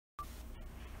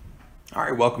All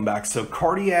right, welcome back. So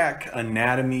cardiac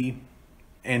anatomy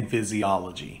and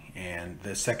physiology, and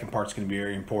the second part's going to be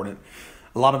very important.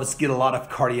 A lot of us get a lot of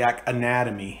cardiac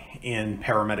anatomy in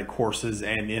paramedic courses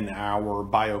and in our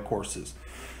bio courses,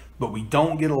 but we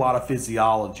don't get a lot of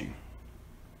physiology.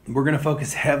 We're going to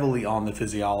focus heavily on the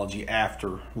physiology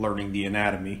after learning the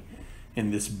anatomy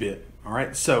in this bit. All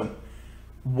right, so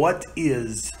what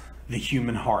is the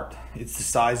human heart? It's the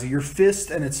size of your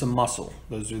fist and it's a muscle.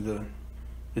 Those are the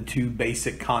two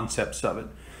basic concepts of it.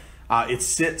 It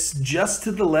sits just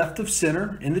to the left of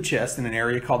center in the chest in an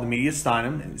area called the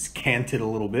mediastinum, and it's canted a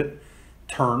little bit,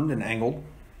 turned and angled.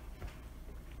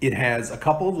 It has a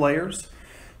couple of layers.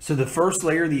 So the first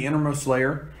layer, the innermost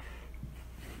layer,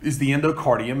 is the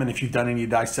endocardium, and if you've done any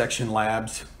dissection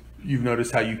labs, you've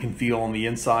noticed how you can feel on the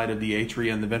inside of the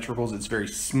atria and the ventricles. It's very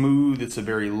smooth. It's a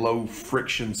very low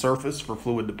friction surface for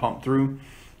fluid to pump through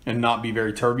and not be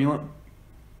very turbulent.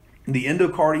 The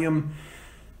endocardium,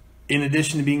 in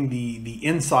addition to being the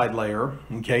inside layer,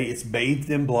 okay, it's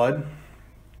bathed in blood,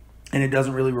 and it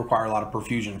doesn't really require a lot of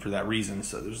perfusion for that reason.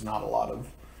 So there's not a lot of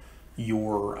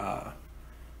your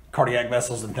cardiac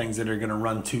vessels and things that are going to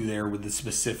run to there with the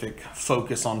specific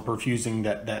focus on perfusing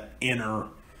that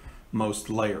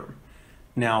innermost layer.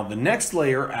 Now the next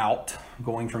layer out,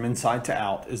 going from inside to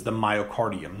out, is the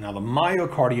myocardium. Now the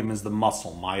myocardium is the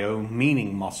muscle, myo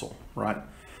meaning muscle, right?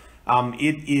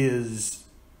 It is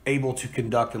able to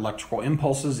conduct electrical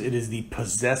impulses. It is the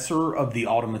possessor of the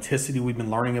automaticity we've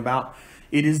been learning about.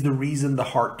 It is the reason the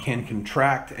heart can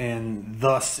contract, and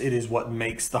thus it is what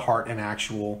makes the heart an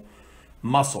actual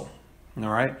muscle. All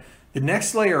right. The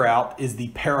next layer out is the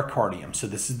pericardium. So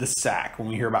this is the sac. When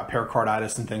we hear about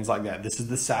pericarditis and things like that, this is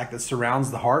the sac that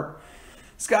surrounds the heart.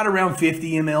 It's got around 50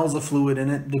 mLs of fluid in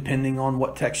it, depending on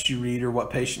what text you read or what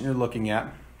patient you're looking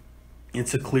at.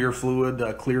 It's a clear fluid,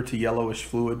 clear to yellowish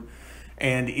fluid,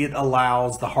 and it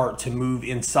allows the heart to move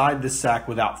inside the sac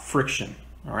without friction.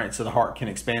 All right, so the heart can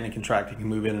expand and contract, it can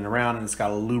move in and around, and it's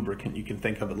got a lubricant. You can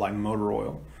think of it like motor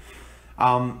oil.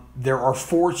 There are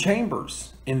 4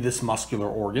 chambers in this muscular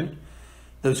organ.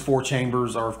 Those 4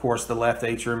 chambers are, of course, the left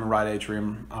atrium and right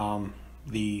atrium,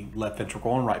 the left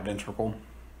ventricle and right ventricle,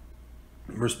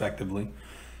 respectively.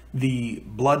 The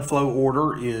blood flow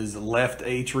order is right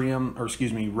atrium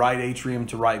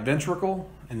to right ventricle,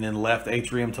 and then left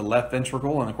atrium to left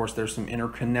ventricle. And of course, there's some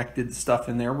interconnected stuff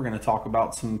in there. We're going to talk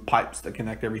about some pipes that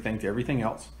connect everything to everything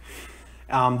else.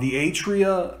 The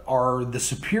atria are the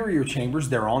superior chambers.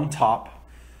 They're on top,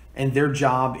 and their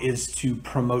job is to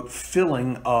promote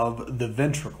filling of the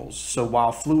ventricles. So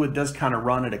while fluid does kind of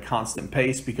run at a constant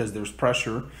pace because there's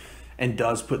pressure, and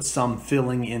does put some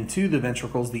filling into the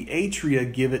ventricles, the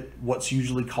atria give it what's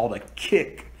usually called a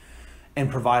kick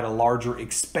and provide a larger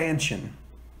expansion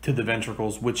to the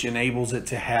ventricles, which enables it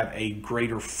to have a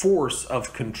greater force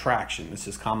of contraction. This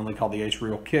is commonly called the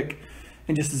atrial kick.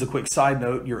 And just as a quick side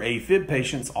note, your AFib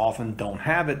patients often don't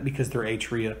have it because their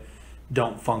atria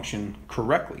don't function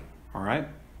correctly. All right.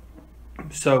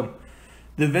 So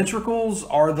the ventricles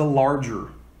are the larger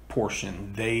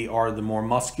portion. They are the more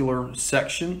muscular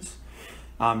sections.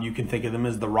 You can think of them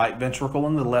as the right ventricle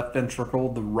and the left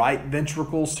ventricle. The right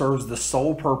ventricle serves the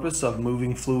sole purpose of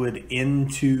moving fluid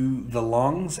into the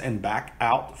lungs and back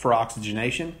out for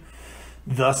oxygenation.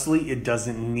 Thusly, it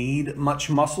doesn't need much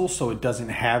muscle, so it doesn't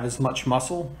have as much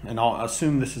muscle, and I'll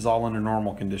assume this is all under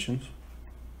normal conditions.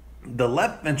 The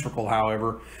left ventricle,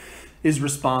 however, is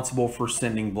responsible for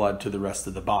sending blood to the rest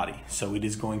of the body. So it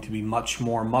is going to be much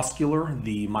more muscular.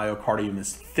 The myocardium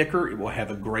is thicker. It will have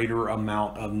a greater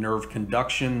amount of nerve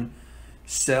conduction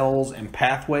cells and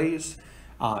pathways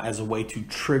as a way to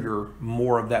trigger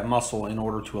more of that muscle in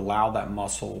order to allow that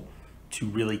muscle to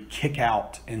really kick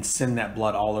out and send that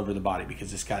blood all over the body,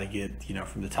 because it's got to get,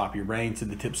 from the top of your brain to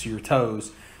the tips of your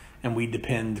toes. And we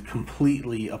depend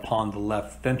completely upon the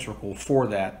left ventricle for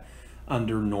that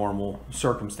under normal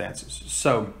circumstances.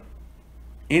 So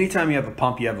anytime you have a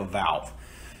pump, you have a valve.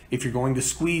 If you're going to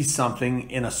squeeze something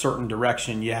in a certain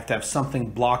direction, you have to have something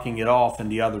blocking it off in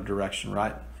the other direction,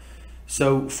 right?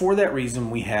 So for that reason,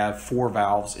 we have 4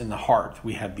 valves in the heart.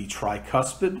 We have the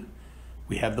tricuspid,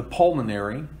 we have the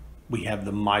pulmonary, we have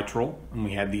the mitral, and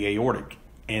we have the aortic.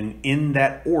 And in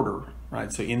that order,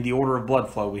 right? So in the order of blood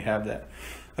flow, we have that.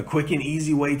 A quick and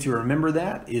easy way to remember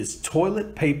that is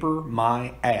toilet paper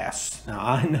my ass. Now,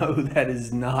 I know that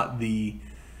is not the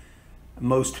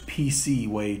most PC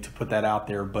way to put that out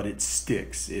there, but it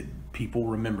sticks. People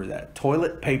remember that.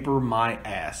 Toilet paper my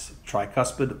ass.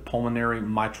 Tricuspid, pulmonary,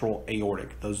 mitral,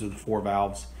 aortic. Those are the 4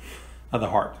 valves of the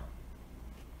heart.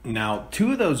 Now,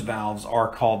 two of those valves are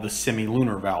called the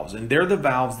semilunar valves, and they're the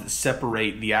valves that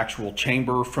separate the actual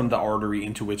chamber from the artery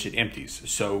into which it empties.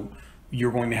 So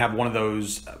you're going to have one of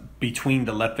those between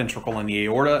the left ventricle and the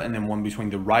aorta, and then one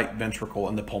between the right ventricle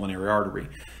and the pulmonary artery.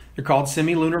 They're called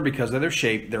semilunar because of their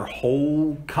shape. Their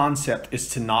whole concept is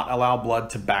to not allow blood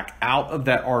to back out of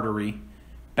that artery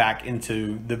back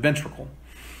into the ventricle.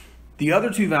 The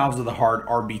other two valves of the heart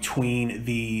are between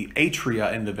the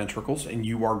atria and the ventricles, and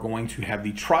you are going to have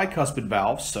the tricuspid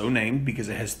valve, so named because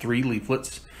it has 3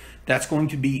 leaflets. That's going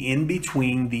to be in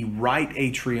between the right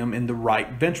atrium and the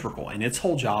right ventricle, and its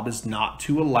whole job is not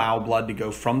to allow blood to go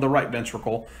from the right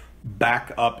ventricle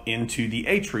back up into the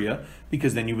atria,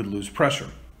 because then you would lose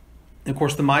pressure. And of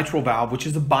course, the mitral valve, which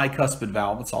is a bicuspid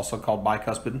valve, it's also called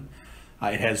bicuspid.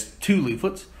 It has 2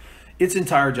 leaflets. Its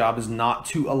entire job is not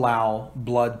to allow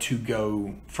blood to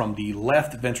go from the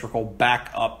left ventricle back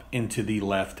up into the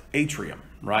left atrium,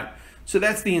 right? So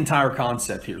that's the entire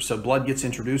concept here. So blood gets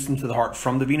introduced into the heart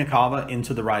from the vena cava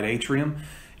into the right atrium.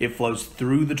 It flows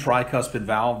through the tricuspid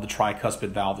valve. The tricuspid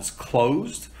valve is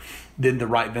closed. Then the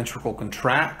right ventricle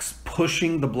contracts,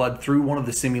 pushing the blood through one of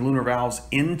the semilunar valves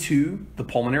into the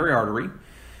pulmonary artery.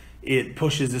 It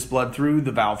pushes this blood through,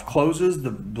 the valve closes, the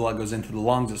blood goes into the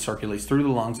lungs, it circulates through the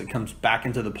lungs, it comes back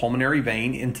into the pulmonary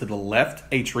vein, into the left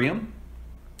atrium,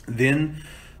 then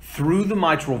through the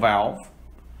mitral valve,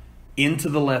 into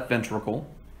the left ventricle.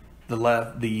 The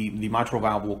mitral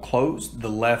valve will close, the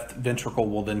left ventricle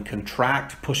will then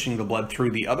contract, pushing the blood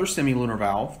through the other semilunar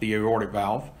valve, the aortic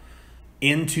valve,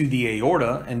 into the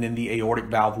aorta, and then the aortic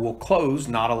valve will close,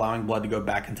 not allowing blood to go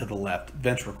back into the left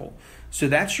ventricle. So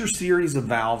that's your series of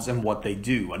valves and what they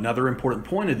do. Another important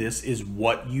point of this is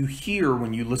what you hear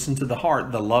when you listen to the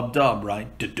heart, the lub-dub,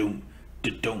 right? Da-doom,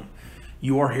 da-doom.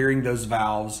 You are hearing those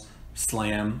valves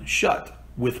slam shut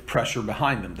with pressure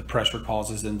behind them. The pressure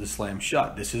causes them to slam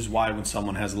shut. This is why when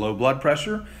someone has low blood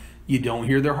pressure, you don't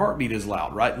hear their heartbeat as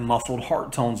loud, right? Muffled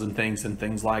heart tones and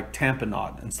things like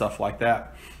tamponade and stuff like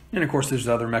that. And of course, there's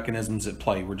other mechanisms at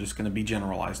play. We're just going to be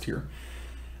generalized here.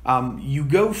 You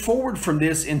go forward from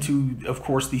this into, of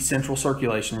course, the central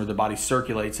circulation where the body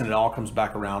circulates and it all comes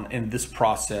back around, and this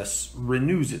process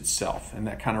renews itself, and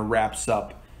that kind of wraps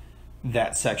up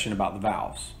that section about the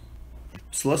valves.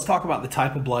 So let's talk about the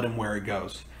type of blood and where it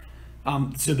goes.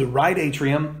 So the right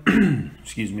atrium,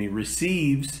 excuse me,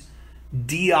 receives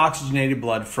deoxygenated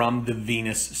blood from the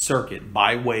venous circuit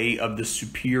by way of the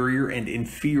superior and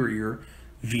inferior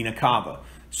vena cava.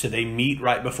 So they meet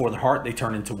right before the heart. They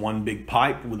turn into one big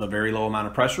pipe with a very low amount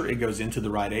of pressure. It goes into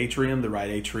the right atrium. The right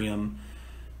atrium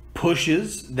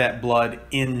pushes that blood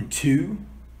into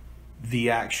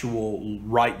the actual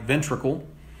right ventricle.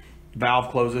 Valve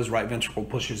closes, right ventricle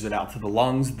pushes it out to the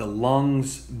lungs. The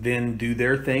lungs then do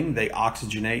their thing. They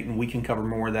oxygenate, and we can cover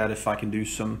more of that if I can do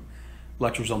some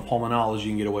lectures on pulmonology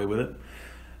and get away with it.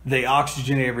 They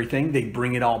oxygenate everything. They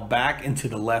bring it all back into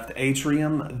the left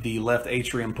atrium. The left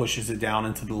atrium pushes it down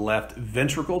into the left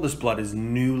ventricle. This blood is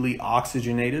newly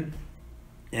oxygenated,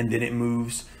 and then it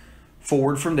moves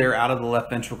forward from there out of the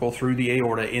left ventricle through the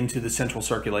aorta into the central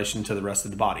circulation to the rest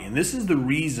of the body. And this is the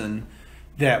reason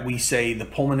that we say the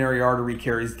pulmonary artery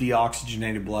carries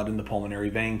deoxygenated blood and the pulmonary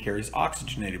vein carries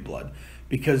oxygenated blood.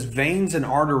 Because veins and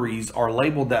arteries are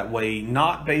labeled that way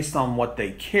not based on what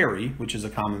they carry, which is a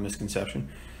common misconception,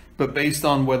 but based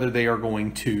on whether they are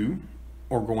going to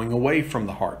or going away from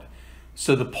the heart.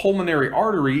 So the pulmonary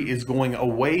artery is going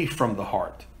away from the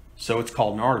heart, so it's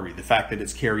called an artery. The fact that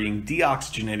it's carrying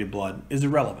deoxygenated blood is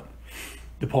irrelevant.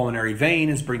 The pulmonary vein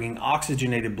is bringing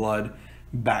oxygenated blood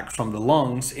back from the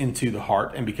lungs into the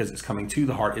heart, and because it's coming to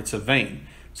the heart, it's a vein.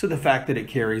 So the fact that it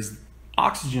carries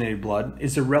oxygenated blood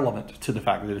is irrelevant to the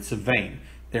fact that it's a vein.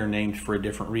 They're named for a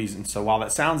different reason. So while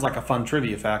that sounds like a fun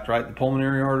trivia fact, right? The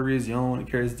pulmonary artery is the only one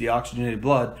that carries deoxygenated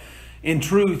blood. In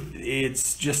truth,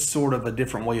 it's just sort of a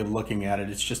different way of looking at it.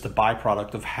 It's just a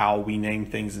byproduct of how we name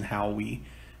things and how we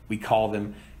call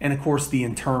them. And of course, the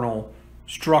internal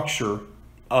structure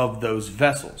of those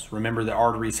vessels. Remember, the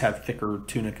arteries have thicker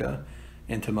tunica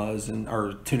intimas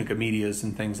or tunica medias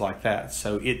and things like that.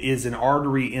 So it is an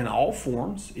artery in all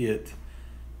forms.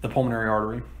 The pulmonary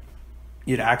artery.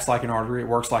 It acts like an artery, it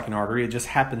works like an artery, it just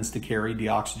happens to carry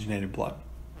deoxygenated blood.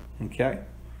 Okay?